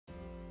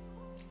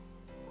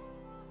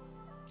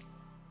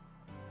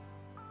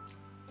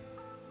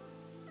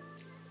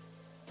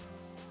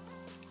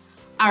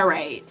All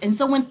right. And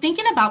so when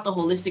thinking about the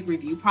holistic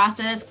review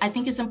process, I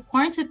think it's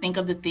important to think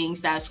of the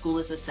things that a school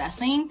is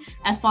assessing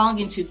as falling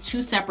into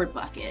two separate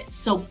buckets.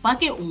 So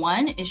bucket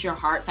one is your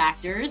hard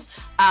factors.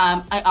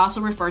 I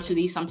also refer to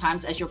these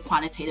sometimes as your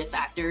quantitative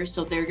factors.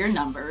 So they're your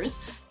numbers.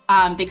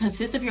 They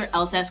consist of your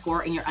LSAT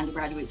score and your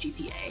undergraduate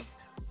GPA.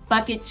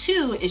 Bucket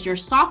two is your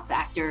soft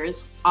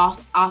factors,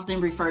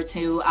 often referred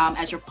to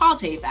as your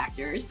qualitative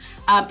factors.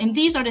 And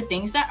these are the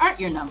things that aren't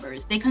your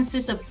numbers. They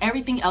consist of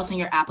everything else in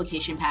your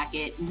application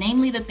packet,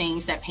 namely the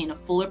things that paint a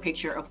fuller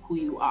picture of who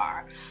you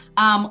are.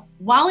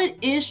 While it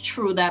is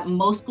true that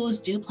most schools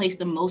do place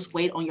the most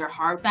weight on your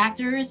hard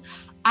factors,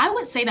 I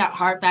would say that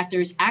hard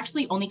factors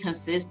actually only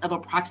consist of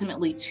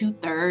approximately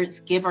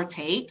 2/3, give or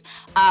take,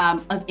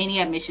 of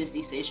any admissions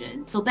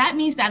decision. So that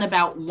means that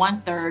about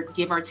 1/3,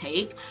 give or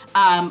take,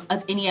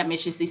 of any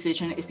admissions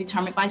decision is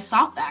determined by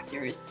soft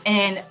factors.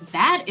 And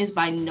that is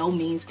by no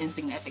means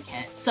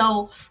insignificant.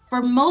 So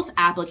for most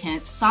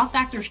applicants, soft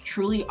factors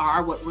truly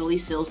are what really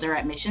seals their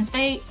admissions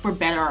fate, for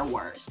better or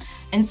worse.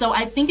 And so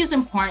I think it's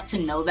important to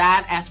know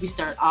that as we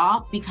start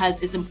off,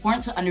 because it's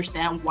important to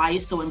understand why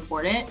it's so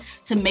important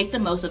to make the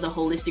most of the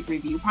holistic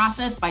review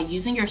process by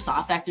using your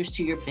soft factors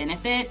to your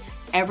benefit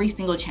every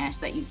single chance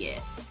that you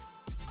get.